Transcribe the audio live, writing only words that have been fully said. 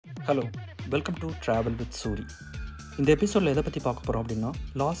Hello, welcome to travel with Suri. இந்த எபிசோடில் எதை பற்றி பார்க்க போகிறோம் அப்படின்னா,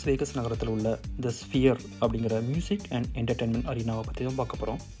 லாஸ் வேகஸ் நகரத்தில் உள்ள த ஸ்பியர் அப்படிங்கிற மியூசிக் அண்ட் என்டர்டெயின்மெண்ட் அரீனாவை பற்றி தான் பார்க்க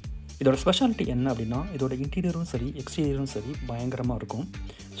போகிறோம். இதோட ஸ்பெஷாலிட்டி என்ன அப்படின்னா, இதோட இன்டீரியரும் சரி எக்ஸ்டீரியரும் சரி பயங்கரமாக இருக்கும்.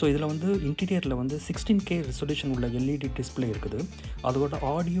 ஸோ இதில் வந்து இன்டீரியரில் வந்து 16K ரெசல்யூஷன் உள்ள எல்இடி டிஸ்பிளே இருக்குது. அதோட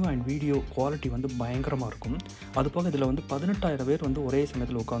ஆடியோ அண்ட் வீடியோ குவாலிட்டி வந்து பயங்கரமாக இருக்கும். அதுபோக இதில் வந்து 18,000 பேர் வந்து ஒரே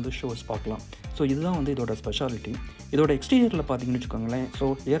சமயத்தில் உட்காந்து ஷோஸ் பார்க்கலாம். ஸோ இதுதான் வந்து இதோட ஸ்பெஷாலிட்டி. இதோட எக்ஸ்டீரியரில் பார்த்தீங்கன்னு வச்சுக்கோங்களேன், ஸோ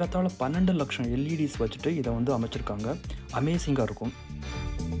ஏறத்தாழ 12 லட்சம் எல்இடிஸ் வச்சுட்டு இதை வந்து அமைச்சிருக்காங்க. அமேசிங்காக இருக்கும்.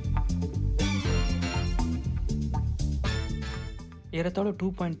 ஏறத்தாழ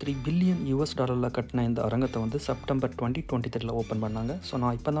 $2.3 பில்லியன் கட்டின இந்த அரங்கத்தை வந்து செப்டம்பர் 2023 ஓப்பன் பண்ணாங்க. ஸோ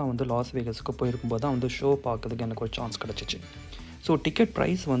நான் இப்போ தான் வந்து லாஸ் வேகஸுக்கு போயிருக்கும்போது தான் வந்து ஷோ பார்க்கறதுக்கு எனக்கு ஒரு சான்ஸ் கிடச்சிச்சு. ஸோ டிக்கெட்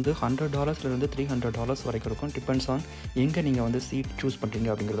ப்ரைஸ் வந்து $100 $300 வரைக்கும் இருக்கும். டிபெண்ட்ஸ் ஆன் எங்கே நீங்கள் வந்து சீட் சூஸ்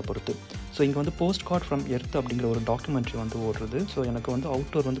பண்ணுறீங்க அப்படிங்கிறத பொறுத்து. ஸோ இங்கே வந்து போஸ்ட்கார்ட் ஃப்ரம் எர்த் அப்படிங்கிற ஒரு டாக்குமெண்ட்ரி வந்து ஓடுறது. ஸோ எனக்கு வந்து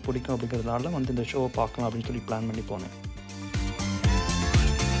அவுட்டோர் வந்து பிடிக்கும் அப்படிங்கிறதுனால வந்து இந்த ஷோவை பார்க்கலாம் அப்படின்னு சொல்லி பிளான் பண்ணி போனேன்.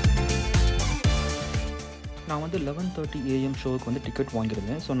 நான் வந்து 11:30 AM ஷோவுக்கு வந்து டிக்கெட்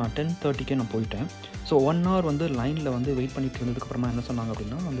வாங்கியிருந்தேன். ஸோ நான் 10:30 நான் போயிட்டேன். ஸோ 1 hour வந்து லைனில் வந்து வெயிட் பண்ணிட்டு இருந்ததுக்கப்புறமா என்ன சொன்னாங்க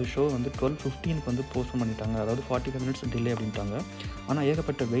அப்படின்னா, அந்த ஷோ வந்து 12:15 வந்து போஸ்ட்போன் பண்ணிட்டாங்க. அதாவது 45 minutes டிலே அப்படின்ட்டாங்க. ஆனால்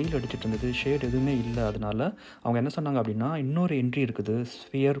ஏகப்பட்ட வெயில் அடிச்சிட்டு இருந்தது, ஷேட் எதுவுமே இல்லை. அதனால் அவங்க என்ன சொன்னாங்க அப்படின்னா, இன்னொரு என்ட்ரி இருக்குது,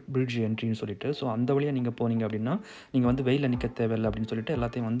 ஸ்பியர் பிரிட்ஜ் என்ட்ரின்னு சொல்லிட்டு. ஸோ அந்த வழியாக நீங்கள் போனீங்க அப்படின்னா நீங்கள் வந்து வெயிலில் நிற்க தேவையில்லை அப்படின்னு சொல்லிட்டு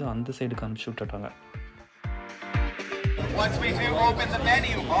எல்லாத்தையும் வந்து அந்த சைடுக்கு அனுப்பிச்சி விட்டுட்டாங்க. Once we do open the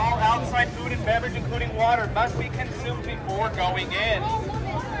menu, all outside food and beverage, including water, must be consumed before going in.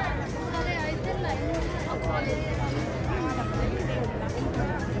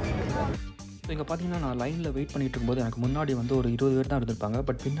 So இங்கே பார்த்தீங்கன்னா, நான் லைனில் வெயிட் பண்ணிட்டு இருக்கும்போது எனக்கு முன்னாடி வந்து ஒரு 20 பேர் தான் இருந்திருப்பாங்க.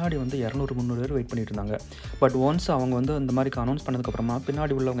 பட் பின்னாடி வந்து 200-300 பேர் வெயிட் பண்ணிட்டு இருந்தாங்க. பட் ஒன்ஸ் அவங்க வந்து இந்த மாதிரி அனௌன்ஸ் பண்ணதுக்கப்புறமா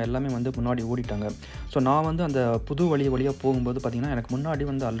பின்னாடி உள்ளவங்க எல்லாமே வந்து முன்னாடி ஓடிட்டாங்க. ஸோ நான் வந்து அந்த புது வழியாக போகும்போது பார்த்திங்கன்னா, எனக்கு முன்னாடி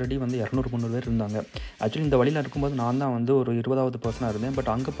வந்து ஆல்ரெடி வந்து 200-300 பேர் இருந்தாங்க. ஆக்சுவலி இந்த வழியில் இருக்கும்போது நான் தான் வந்து ஒரு 20வது பர்சனாக இருந்தேன்.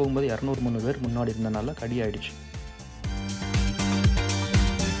 பட் அங்கே போகும்போது 200-300 பேர் முன்னாடி இருந்தனால கடி ஆகிடுச்சு.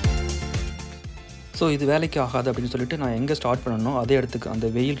 ஸோ இது வேலைக்கு ஆகாது அப்படின்னு சொல்லிட்டு நான் எங்கே ஸ்டார்ட் பண்ணணும் அதே இடத்துக்கு, அந்த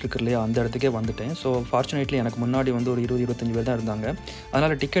வெயில் இருக்கு இல்லையா அந்த இடத்துக்கே வந்துட்டேன். ஸோ ஃபார்ச்சுனேட்லி எனக்கு முன்னாடி வந்து ஒரு 20-25 பேர் தான் இருந்தாங்க.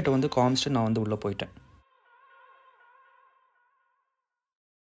 அதனால் டிக்கெட்டை வந்து காமிச்சிட்டு நான் வந்து உள்ளே போயிட்டேன்.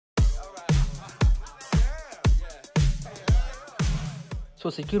 ஸோ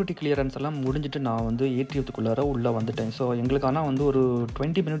செக்யூரிட்டி கிளியரன்ஸ் எல்லாம் முடிஞ்சிட்டு நான் வந்து ஏடிஎத்துக்குள்ளார உள்ளே வந்துட்டேன். ஸோ எங்களுக்கு ஆனால் வந்து ஒரு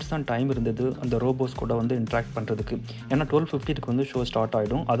 20 minutes தான் டைம் இருந்தது அந்த ரோபோஸ் கூட வந்து இன்ட்ராக்ட் பண்ணுறதுக்கு. ஏன்னா 12:50 வந்து ஷோ ஸ்டார்ட்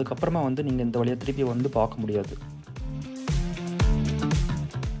ஆகிடும். அதுக்கப்புறமா வந்து நீங்கள் இந்த வழியாக திருப்பி வந்து பார்க்க முடியாது.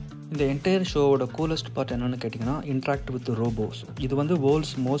 இந்த என்டையர் ஷோவோட கூலஸ்ட் பார்ட் என்னென்னு கேட்டிங்கன்னா, இன்ட்ராக்ட் வித் ரோபோஸ். இது வந்து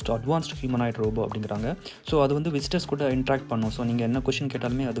world's most advanced humanoid robot அப்படிங்கிறாங்க. ஸோ அது வந்து விசிட்டர்ஸ் கூட இன்ட்ராக்ட் பண்ணும். ஸோ நீங்கள் என்ன கொஷின்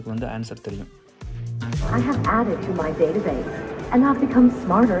கேட்டாலுமே அதுக்கு வந்து ஆன்சர் தெரியும். I have added to my database and I've become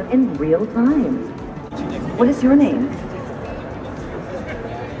smarter in real time. What is your name?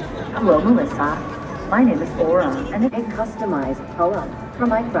 Hello, Melissa. My name is Laura, and a customized poem for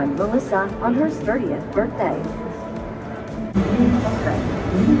my friend Melissa on her 30th birthday. Okay.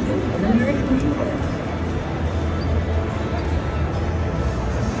 And then you're excited.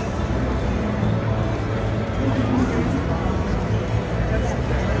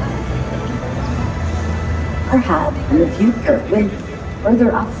 Perhaps in the future, with further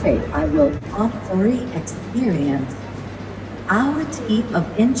upgrade, I will auditory experience. Our team of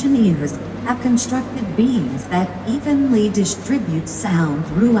engineers have constructed beams that evenly distribute sound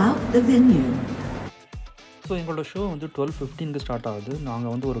throughout the venue. So எங்களோட show வந்து 12:15 start ஆகுது.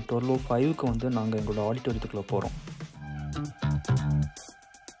 நாங்கள் வந்து ஒரு 12:05 வந்து நாங்கள் எங்களோட ஆடிட்டோரியத்துக்குள்ளே போகிறோம்.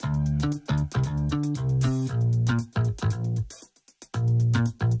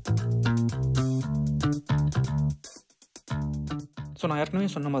 ஸோ நான் ஏற்கனவே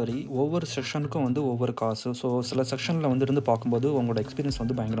சொன்ன மாதிரி ஒவ்வொரு செக்ஷனுக்கும் வந்து ஒவ்வொரு காசு. ஸோ சில செக்ஷனில் வந்து இருந்து பார்க்கும்போது உங்களோட எக்ஸ்பீரியன்ஸ்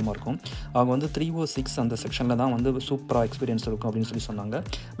வந்து பயங்கரமாக இருக்கும். அவங்க வந்து 306 அந்த செக்ஷனில் தான் வந்து சூப்பராக எக்ஸ்பீரியன்ஸ் இருக்கும் அப்படின்னு சொல்லி சொன்னாங்க.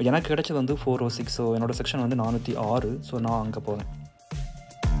 எனக்கு கிடைச்சது வந்து 406. ஸோ என்னோடய செக்ஷன் வந்து 406. ஸோ நான் அங்கே போகிறேன்.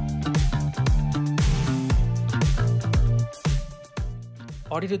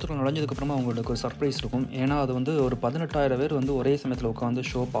 ஆடிட்டோரியத்தில் நுழைஞ்சதுக்கப்புறமா அவங்களுக்கு ஒரு சர்ப்ரைஸ் இருக்கும். ஏன்னா அது வந்து ஒரு 18,000 பேர் வந்து ஒரே சமயத்தில் உட்காந்து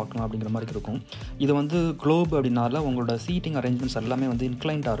ஷோ பார்க்கலாம் அப்படிங்கிற மாதிரி இருக்கும். இது வந்து குளோப் அப்படின்னால உங்களோட சீட்டிங் அரேஞ்ச்மெண்ட்ஸ் எல்லாமே வந்து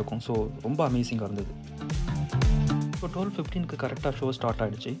இன்க்ளைண்டாக இருக்கும். ஸோ ரொம்ப அமேசிங்காக இருந்தது. ஸோ 12:15 கரெக்டாக ஷோ ஸ்டார்ட்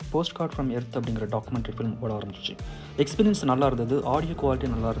ஆகிடுச்சு. போஸ்ட்கார்ட் ஃப்ரம் எர்த் அப்படிங்கிற டாக்குமெண்ட்ரி ஃபிலிம் ஓட ஆரம்பிச்சிச்சு. எக்ஸ்பீரியன்ஸ் நல்லா இருந்தது, ஆடியோ குவாலிட்டி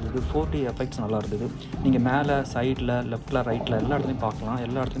நல்லா இருந்தது, 4D எஃபெக்ட்ஸ் நல்லா இருந்தது. நீங்கள் மேலே சைடில் லெஃப்ட்டில் ரைட்டில் எல்லா இடத்துலையும் பார்க்கலாம்.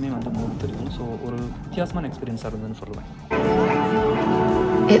 எல்லா இடத்துலையுமே வந்து மூவ் தெரியும். ஸோ ஒரு வித்தியாசமான எக்ஸ்பீரியன்ஸாக இருந்ததுன்னு சொல்லுவேன்.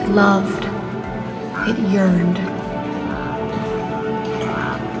 It loved. It yearned.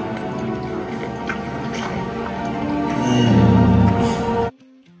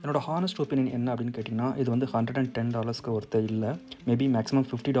 என்னோடய ஹானஸ்ட் ஒப்பீனியன் என்ன அப்படின்னு கேட்டிங்கன்னா, இது வந்து $110 ஒருத்தர் இல்லை, மேபி மேக்ஸிமம்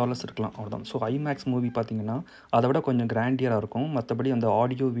 $50 இருக்கலாம், அவ்வளோதான். ஸோ ஐமேக்ஸ் மூவி பார்த்திங்கன்னா அதை விட கொஞ்சம் கிராண்டியராக இருக்கும். மற்றபடி அந்த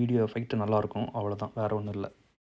ஆடியோ வீடியோ எஃபெக்ட் நல்லாயிருக்கும், அவ்வளோதான், வேறு ஒன்றும் இல்லை.